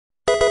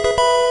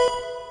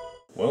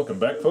Welcome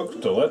back, folks,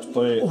 to Let's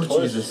Play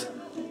Toys. Jesus.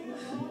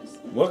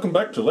 Welcome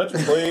back to Let's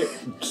Play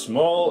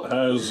Small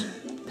Has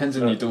Pins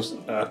and needles.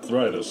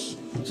 Arthritis.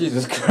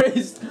 Jesus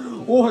Christ.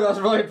 Oh, that's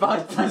really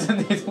bad, pins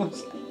and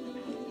needles.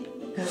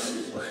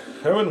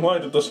 How and why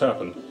did this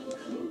happen?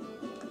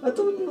 I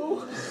don't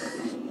know.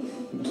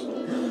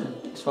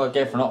 That's what I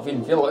get for not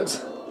feeding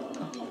Felix.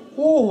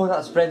 Oh,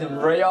 that's spreading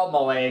right up my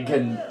leg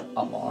and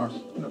up my arse.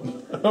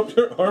 No. Up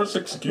your arse,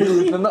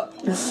 excuse me? No, no.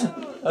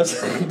 That's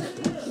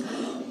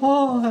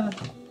oh,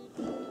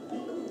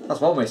 that's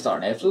one way to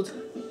start an episode.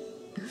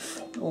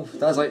 Oh,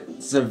 that's like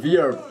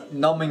severe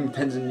numbing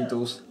pins and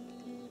needles.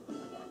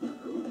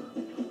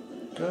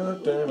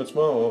 God damn it,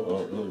 small,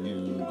 oh,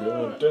 you,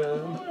 god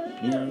damn,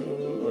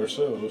 you are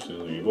so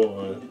silly,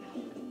 boy.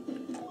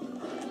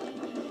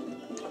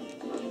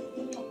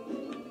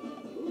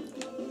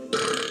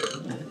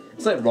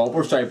 It's like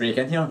robbers trying to break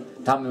in here.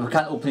 Damn it, we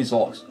can't open these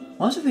locks.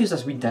 Why don't we use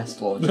this wee desk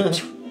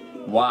lodge?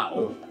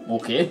 Wow.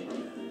 Okay.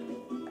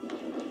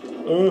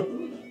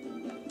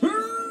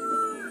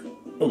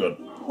 Oh god.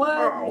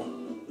 Wow.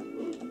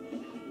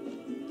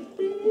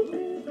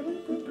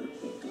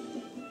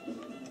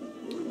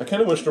 I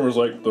kind of wish there was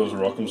like those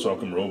rock'em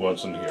sock'em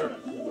robots in here.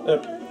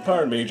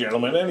 Pardon me,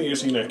 gentlemen, any of you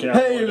seen a cat?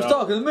 Hey, he was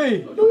talking to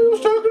me! No, he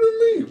was talking to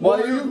me!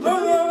 Why are you...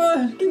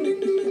 Ding ding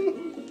ding ding!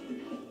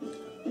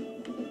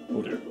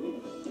 Oh dear.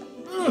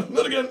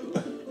 Not again!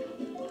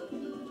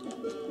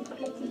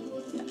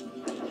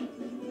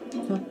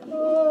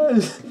 Oh,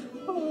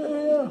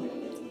 yeah.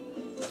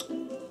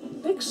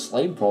 Big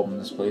slime problem in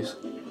this place.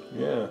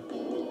 Yeah.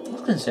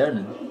 That's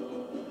concerning.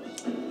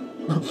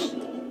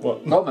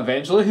 What? Got him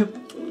eventually.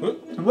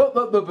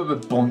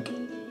 Bonk.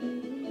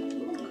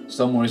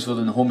 Still more useful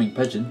than the homing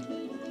pigeon.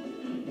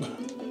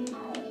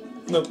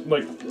 No,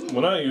 like,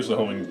 when I use the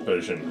homing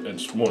pigeon,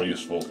 it's more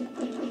useful.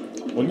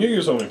 When you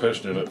use homing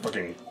pigeon, it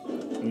fucking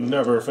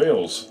never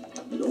fails.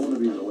 Don't want to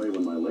be in the way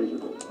when my laser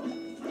goes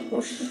off.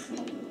 Whoosh.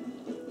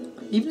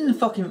 Even in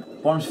fucking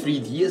Worms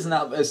 3D, isn't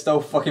that? But it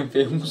still fucking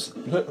fails.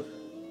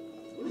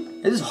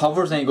 It just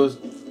hovers and it goes,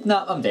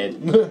 nah, I'm dead.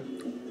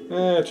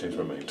 I changed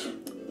my mind.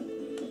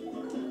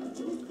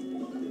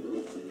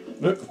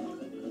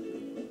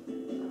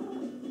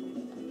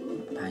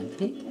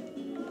 Pancake?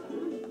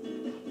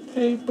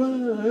 Hey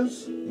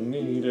Buzz,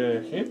 need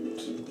a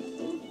hint?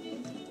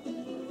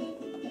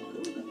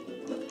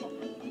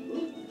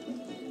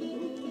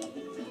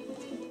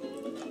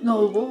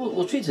 No,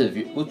 we'll treat the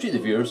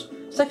viewers.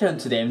 Stick around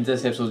to the end of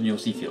this episode and you'll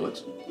see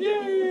Felix.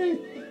 Yay!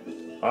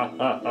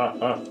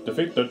 Ha.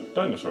 Defeat the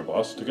dinosaur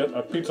boss to get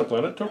a Pizza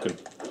Planet token.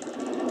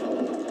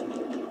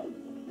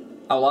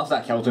 I laughed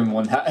that killed him in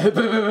one hit.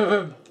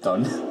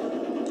 Done.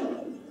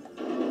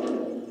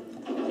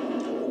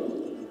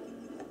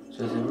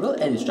 So is there really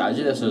any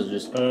strategy this, or is it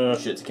just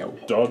shoot to kill?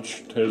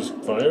 Dodged his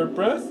fire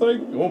breath?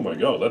 Like, oh my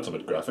god, that's a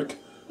bit graphic.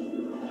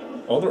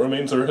 All that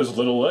remains are his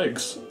little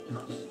legs.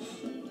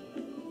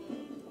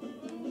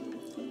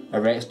 A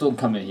Rex, don't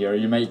come in here,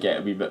 you might get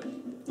a wee bit...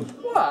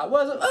 What?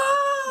 What is it?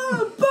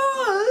 Ah!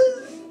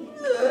 Buzz!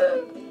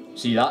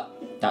 See that?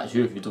 That's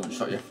you if you don't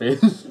shut your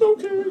face.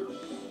 Okay.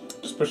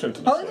 Just push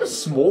into the I like the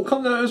smoke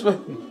coming out as well.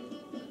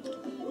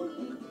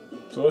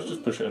 So let's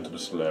just push it into the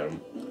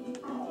slime.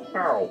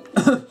 Ow!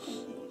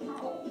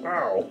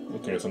 Ow!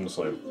 Okay, it's in the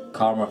slime.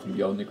 Karma from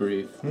beyond the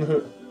grave.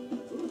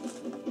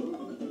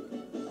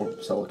 Or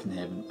silicon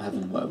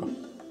heaven, whatever.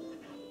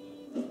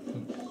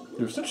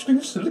 There's such thing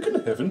as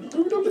silicon heaven?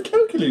 Where would all the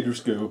calculators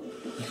go?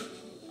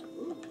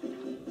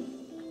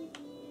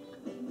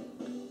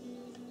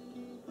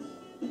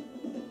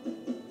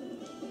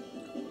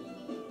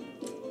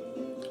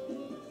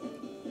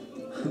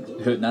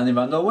 Nanny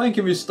Mando, when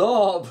can we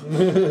stop?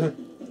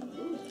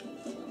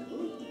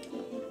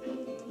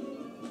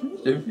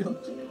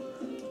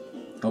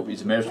 Oh,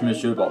 he's emerged from his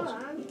shoebox.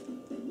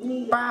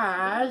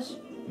 Buzz!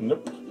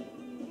 Nope.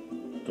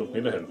 Don't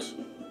need a hint.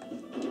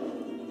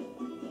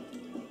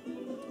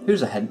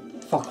 Here's a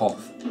hint. Fuck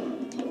off.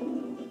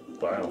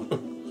 Wow.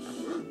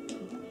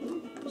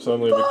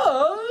 Suddenly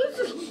Buzz!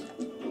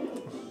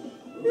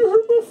 you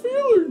hurt my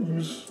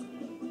feelings!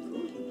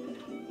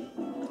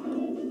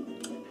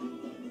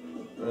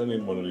 I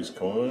need one of these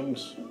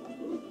coins.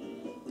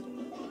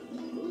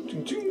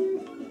 Ching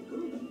ching!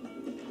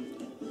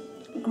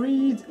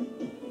 Greed.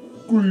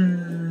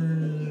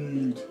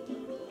 Greed!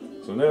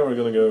 So now we're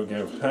gonna go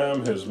give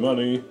Ham his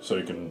money so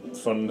he can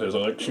fund his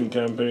election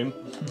campaign.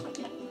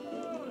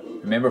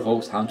 Remember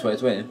folks, Ham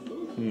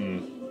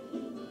 2020.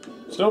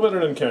 Still better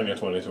than Kenya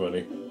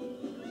 2020.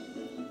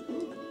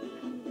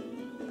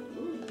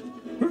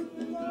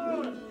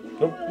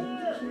 Nope.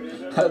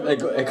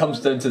 It comes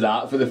down to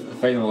that for the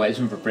final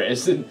election for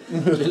president.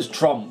 It's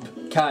Trump,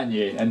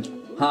 Kanye, and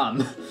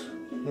Ham.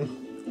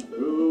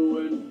 To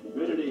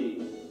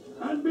infinity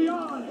and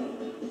beyond.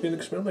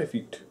 Felix, smell my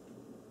feet.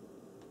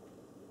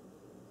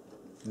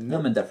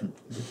 I'm indifferent.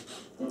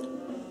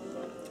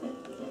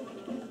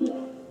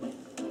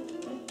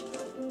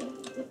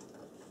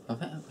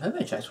 How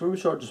many checks were we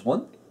short? Just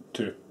one?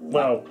 Two.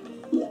 Well,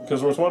 because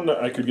there was one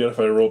that I could get if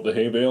I rolled the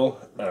hay bale,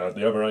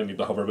 the other I need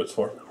the hover bits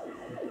for.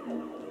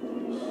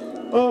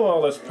 Oh,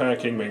 all this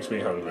packing makes me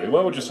hungry.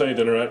 What would you say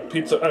dinner at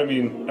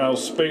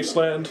Al's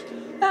Spaceland?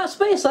 Ah,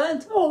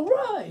 Spaceland!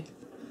 Alright!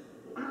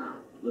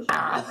 Listen.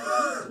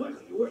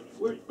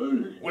 Wait.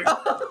 Wait.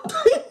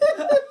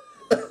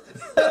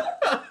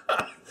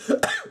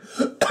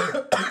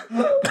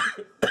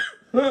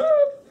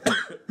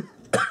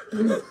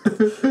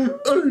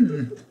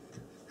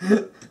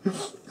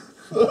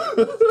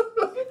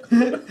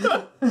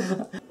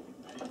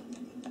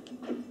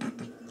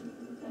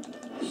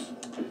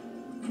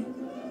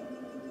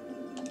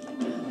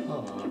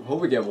 Oh,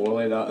 hope we get more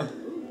like that.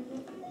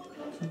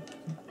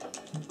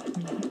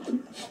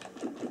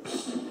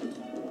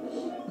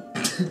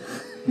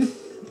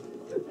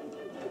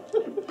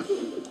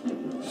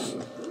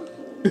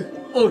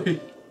 Oi!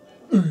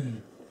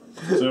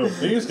 So,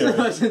 these guys...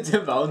 Imagine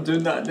Tim Allen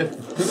doing that.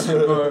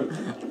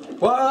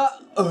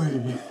 What?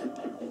 Oi!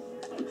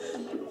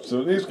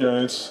 So these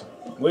guys...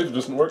 Laser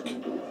doesn't work.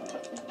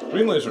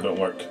 Green laser don't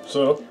work.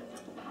 So,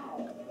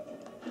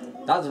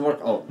 That doesn't work.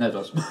 Oh, no, it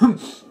does.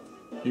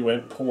 he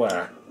went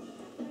pwah.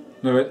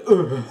 No, it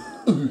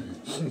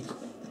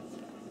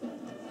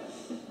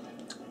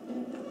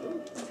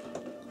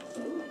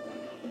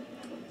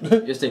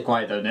went. You stay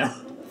quiet down there.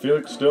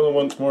 Felix still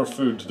wants more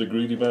food, the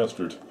greedy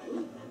bastard.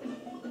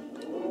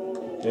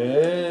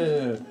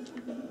 Yeah.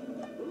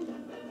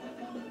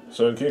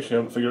 So in case you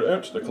haven't figured it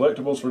out, the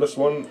collectibles for this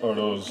one are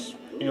those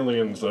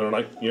aliens that are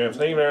like, you have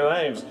saved our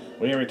lives,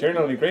 we are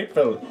eternally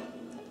grateful.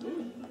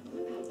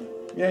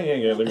 Yeah,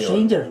 leave me alone.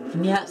 Stranger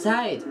from the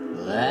outside.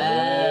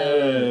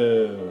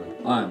 Yeah.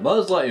 I'm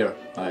Buzz Lightyear.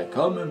 I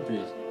come in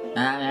peace.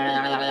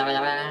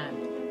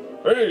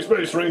 Hey,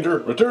 Space Ranger,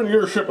 return to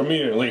your ship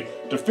immediately.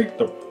 Defeat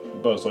the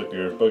Buzz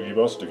Lightyear buggy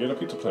boss to get a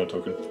pizza plant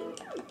token.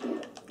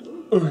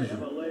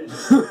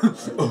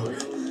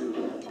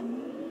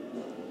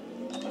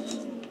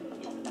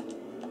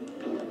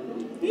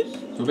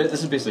 So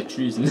this is basically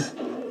treason.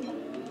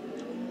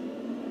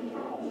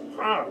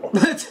 Ow.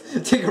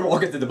 Take a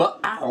rocket to the butt.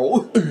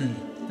 Ow!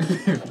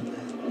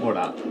 Or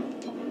that.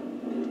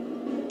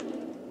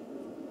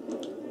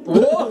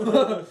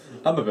 Whoa!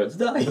 I'm about to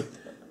die.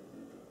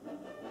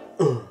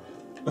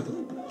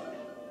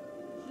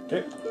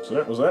 Okay, so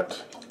that was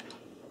that.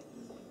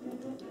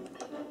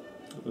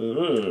 I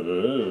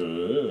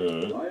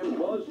am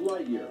Buzz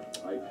Lightyear.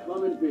 I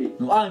come in peace.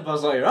 No, I'm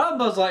Buzz Lightyear. I'm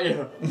Buzz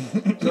Lightyear.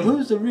 So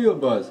who's the real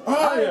Buzz?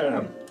 I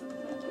am!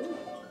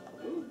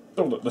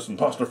 Don't let this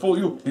imposter fool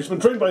you. He's been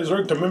trained by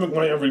Zerg to mimic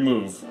my every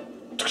move.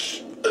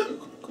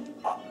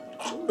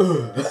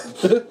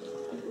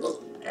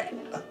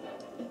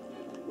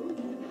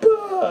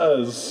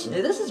 Buzz!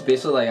 Yeah, this is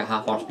basically like a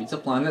half-arse pizza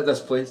planet, this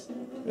place.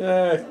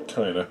 Yeah,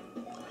 kinda.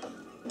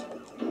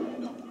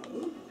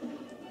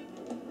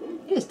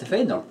 Yeah, it's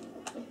Defender.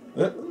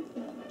 Yeah.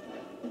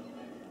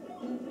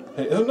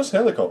 Hey, isn't this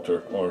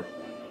helicopter? Or...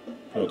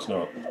 No, it's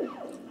not.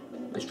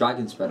 It's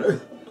Dragon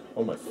Spirit.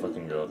 Oh my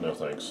fucking god, no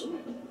thanks.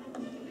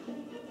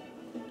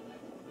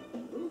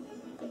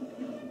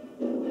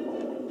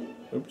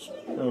 Oops.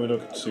 Oh, we don't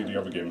get to see the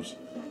other games.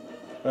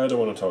 I don't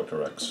want to talk to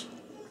Rex.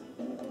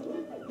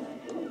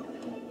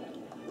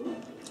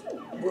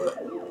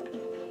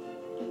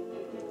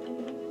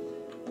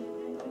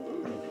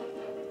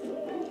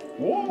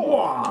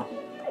 Whoa!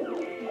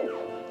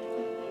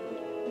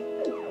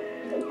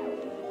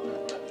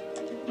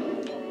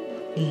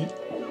 Eat.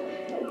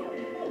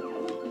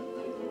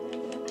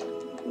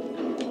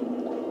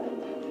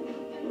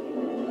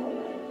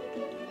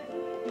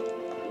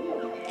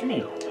 Come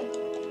here.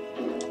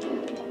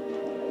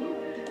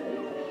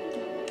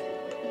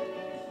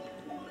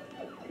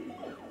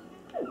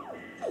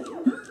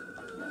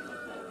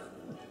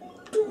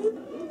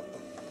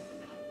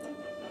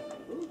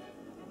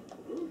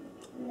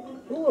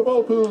 Ooh, a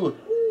ball pool!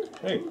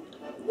 Hey.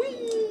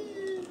 Whee!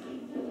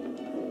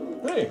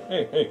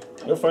 Hey.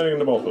 No fighting in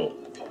the ball pool.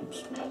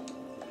 Oops.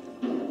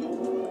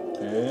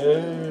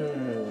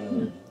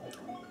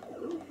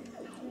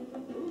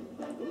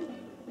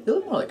 They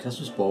look more like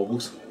Christmas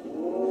baubles.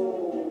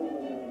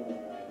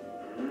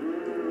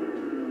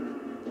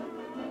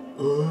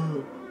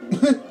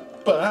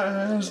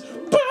 Buzz!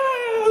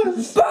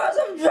 Buzz! Buzz,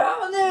 I'm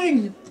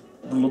drowning!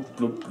 Bloop,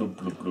 bloop, bloop,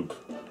 bloop, bloop.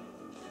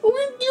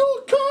 When you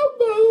come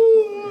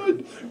on!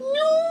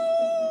 No!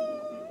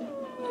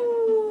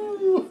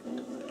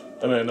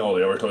 And then all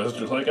the other toys are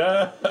just like,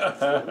 ah, ha,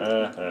 ha,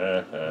 ha,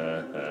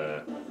 ha,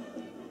 ha.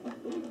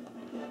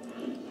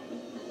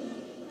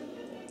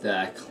 The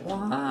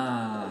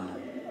clan.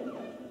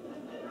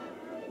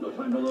 No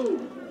time to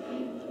lose.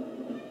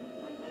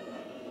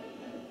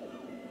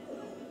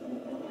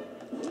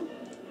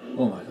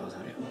 Oh my god,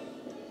 hurry up.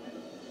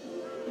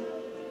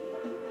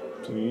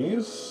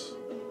 Please?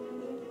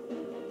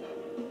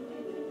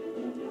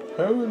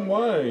 How and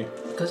why?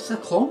 Because it's a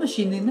claw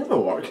machine, they never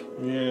work.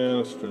 Yeah,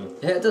 that's true.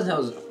 Yeah, it doesn't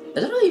have.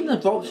 Is there not even a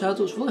drop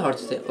shadow? It's really hard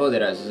to say. Oh,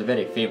 there is. It's a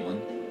very faint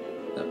one.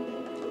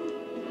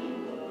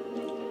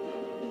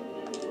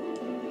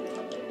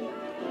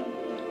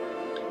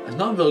 It's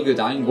not a really good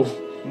angle.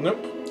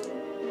 Nope.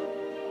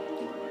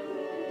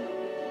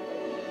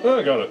 Oh,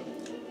 I got it.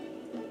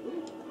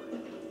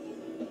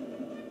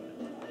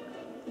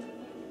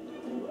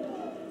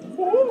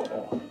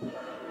 I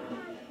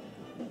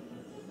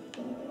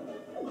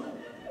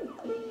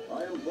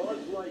am Buzz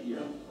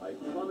Lightyear. I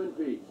come in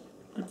peace.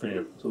 Good for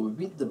you. So we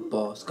beat the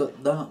boss,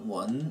 got that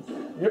one.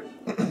 Yep.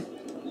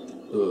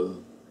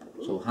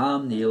 So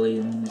ham, the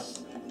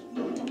aliens.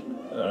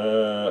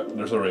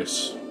 There's a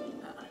race.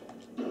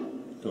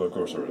 Oh, of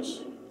course there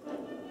is.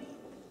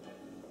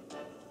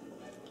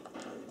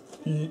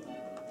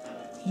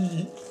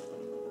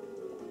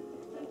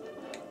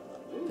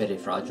 Very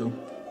fragile.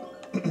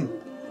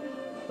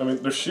 I mean,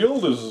 their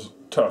shield is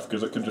tough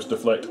because it can just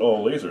deflect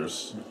all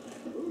lasers.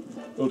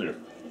 Oh dear.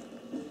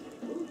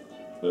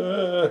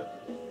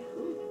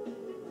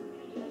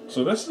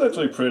 So this is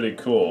actually pretty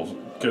cool,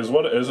 because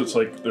what it is, it's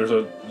like there's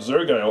a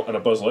Zurg aisle and a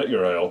Buzz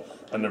Lightyear aisle,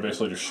 and they're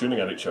basically just shooting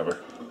at each other.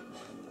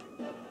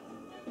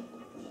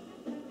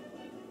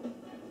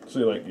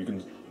 See, like, you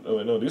can... Oh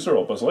wait, no, these are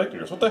all Buzz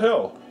Lightyears. What the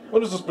hell?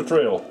 What is this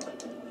betrayal?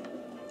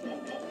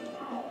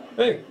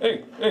 Hey,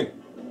 hey, hey!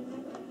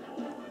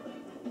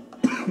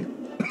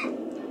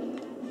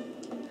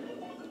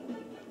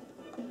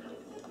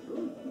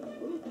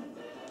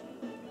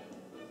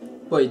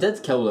 Well, he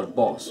did kill their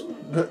boss.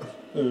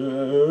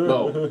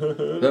 Well,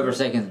 whoever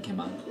second in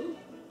command.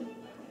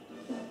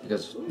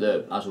 Because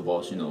the actual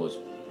boss, you know, is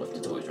with the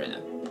toys right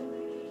now.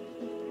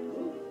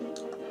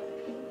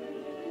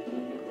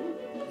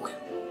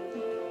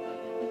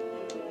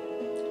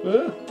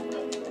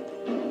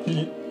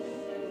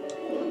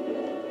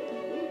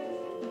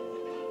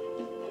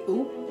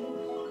 Ooh.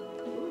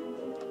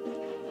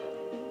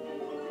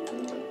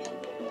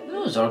 You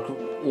know, Zark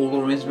logo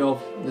reminds me of.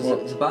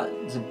 It's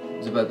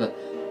about the.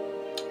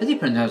 How do you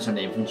pronounce her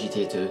name from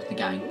GTA 2, the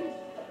gang?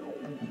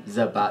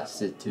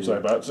 Zaibatsu.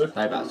 Zaibatsu?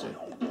 Zaibatsu.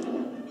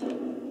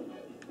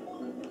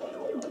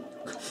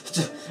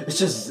 It's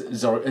just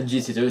Zarg. In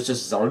GTA 2, it's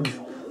just Zarg.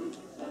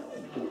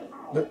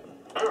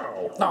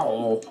 Ow!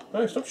 No!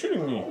 Hey, stop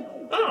shooting me!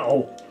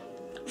 Ow!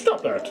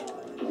 Stop that!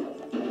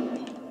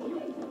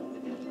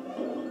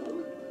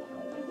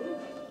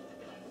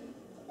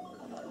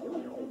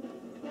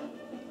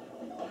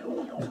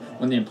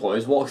 When the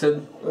employees walks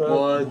in,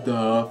 what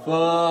the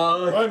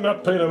fuck? I'm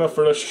not paid enough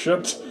for this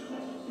shit!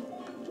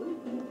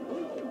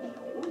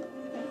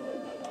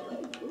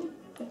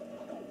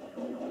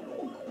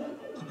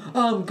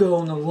 I'm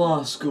going to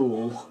law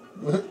school.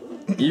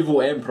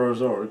 Evil Emperor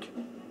Zorg.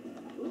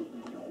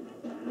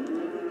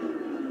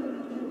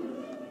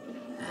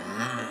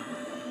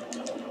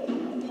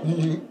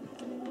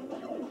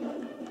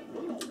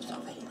 It's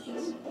not very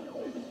nice.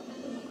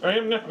 I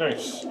am not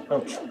nice.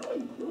 Ouch.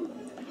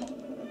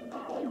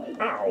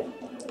 Ow!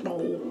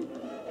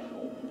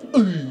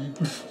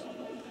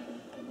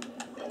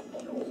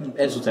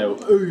 Exotel.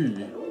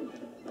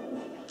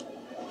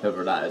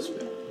 Whoever that is.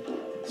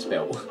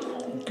 Spell.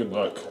 Good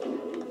luck.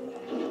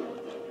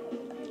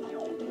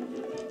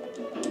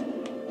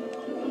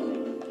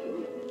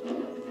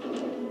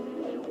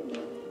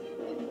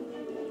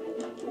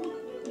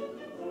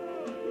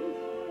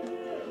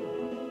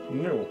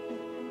 No.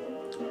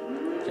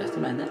 Just a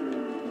minute.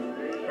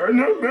 I'm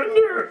not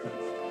bender!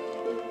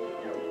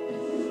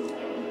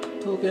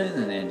 Token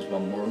and then just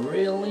one more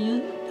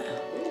alien.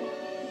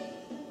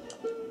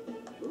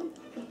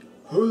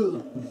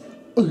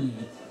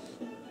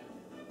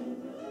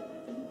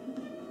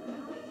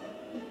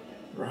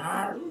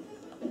 Rawr.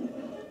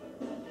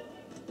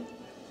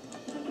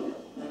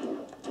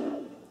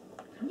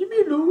 Leave me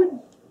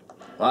alone.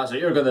 Wow, so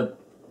you're gonna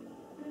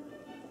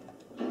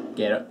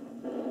get it.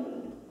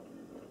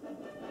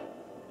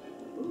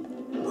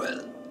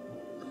 Well.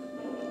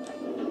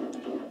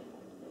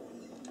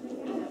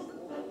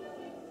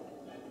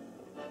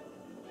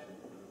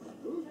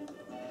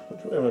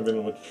 Which way have I been?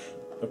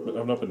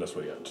 I've not been this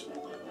way yet.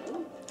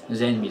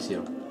 There's enemies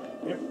here.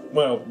 Yep.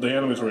 Well, the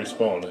enemies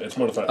respawn. It's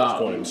more the fact there's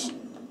coins.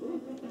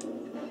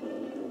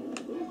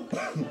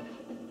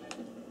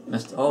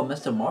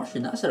 Mr.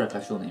 Martian, that's their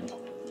official name.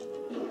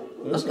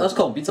 Let's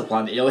call them Pizza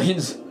Planet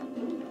aliens.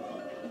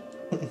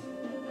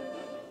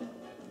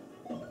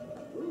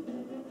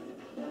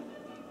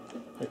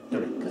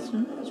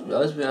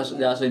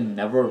 They actually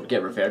never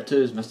get referred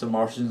to as Mr.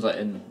 Martians like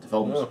in the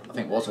films, No. I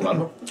think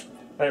whatsoever.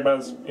 Hi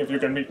Buzz, if you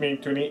can meet me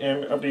to the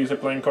end of the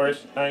zipline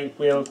course, I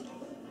will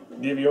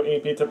give you a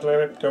Pizza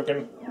Planet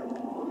token.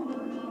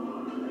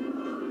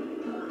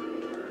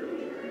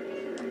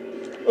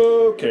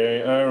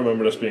 Okay, I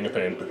remember this being a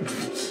pain.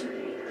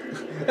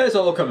 It's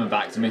all coming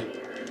back to me.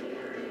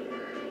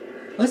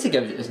 At least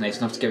it's nice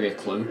enough to give you a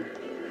clue.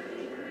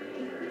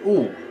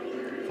 Ooh,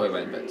 thought I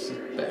went a bit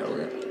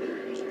earlier.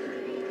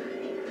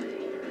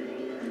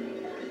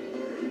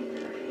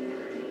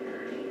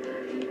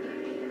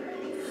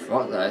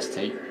 Fuck, that is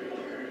tight.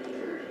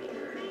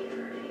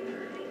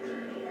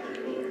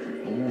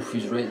 Ooh,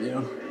 he's right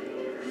there.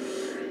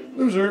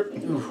 Loser.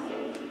 Ooh.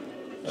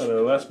 And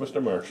our last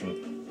Mr.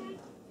 Martian.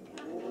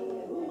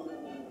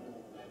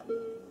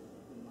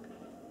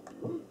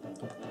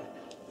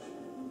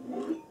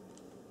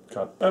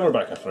 God, and we're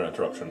back after an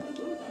interruption.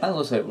 And it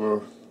looks like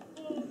we're...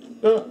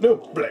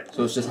 No, black.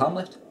 So it's just Ham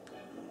left?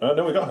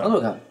 No, we got Oh him. no,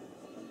 we got.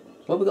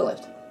 What have we got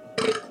left?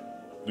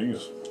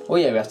 these. Oh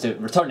yeah, we have to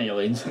return the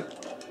aliens.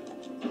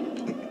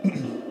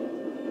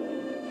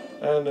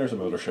 And there's a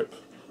mothership.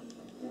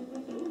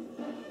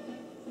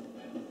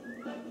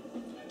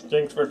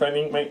 Thanks for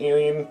finding my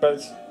alien,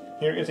 Buzz.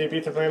 Here is a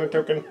piece of planet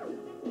token.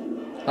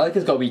 I like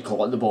it's got a wee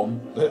claw at the bottom.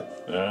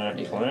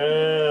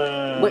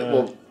 Clown. Wait,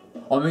 what?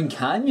 Oh, Moon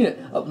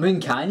Canyon? Moon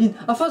Canyon?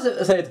 I thought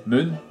it said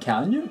Moon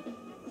Canyon?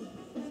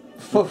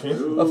 To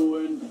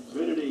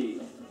infinity.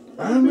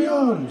 And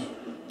beyond.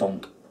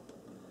 Donk.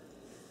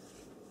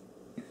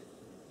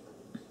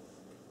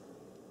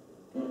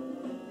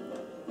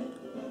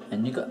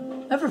 And you got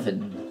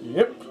everything.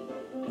 Yep.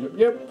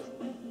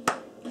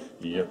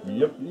 Yep.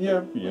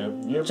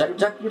 Check,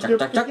 check, Yep, check, yep,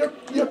 check, check.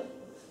 Yep.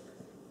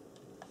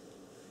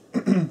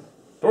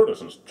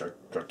 Tortoises. Check.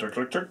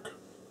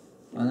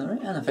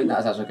 Alright, and I think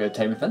that's actually a good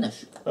time to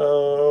finish.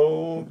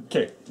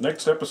 Okay,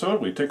 next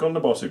episode we take on the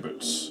Bossy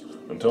Boots.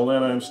 Until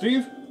then, I'm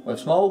Steve. With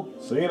Small,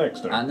 See you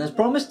next time. and as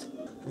promised.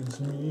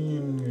 It's me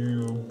and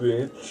you,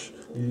 bitch.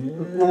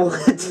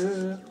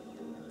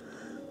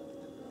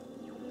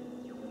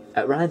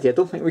 What? Randy, I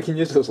don't think we can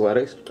use those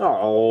lyrics.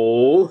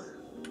 Oh.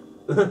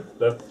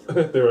 That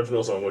the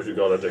original song was "You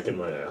Got a Dick in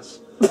My Ass,"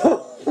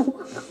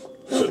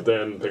 but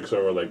then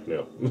Pixar were like,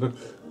 "No,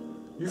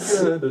 you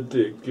got a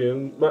dick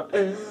in my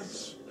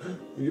ass,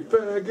 you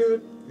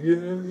faggot.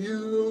 Yeah,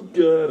 you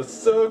gotta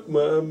suck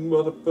my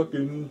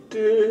motherfucking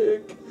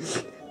dick."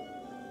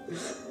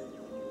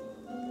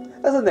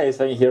 That's a nice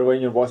thing to hear when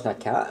you're watching a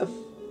cat.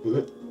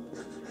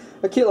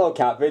 A cute little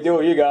cat video,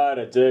 you got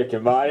a dick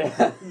in my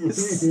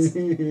ass.